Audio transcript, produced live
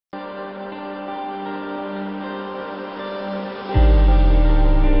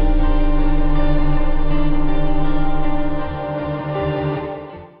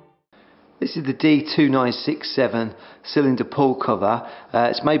This is the D2967 cylinder pull cover.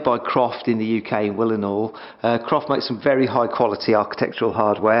 It's made by Croft in the UK in Willenhall. Croft makes some very high quality architectural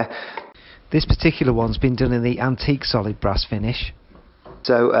hardware. This particular one's been done in the antique solid brass finish.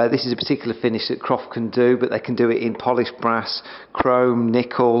 So this is a particular finish that Croft can do, but they can do it in polished brass, chrome,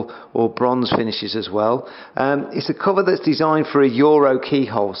 nickel or bronze finishes as well. It's a cover that's designed for a Euro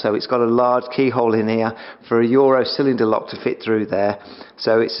keyhole, so it's got a large keyhole in here for a Euro cylinder lock to fit through there.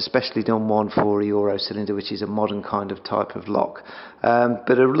 So it's a specially done one for a Euro cylinder, which is a modern kind of type of lock.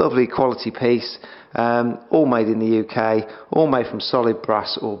 But a lovely quality piece, all made in the UK, all made from solid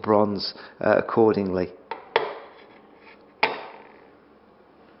brass or bronze accordingly.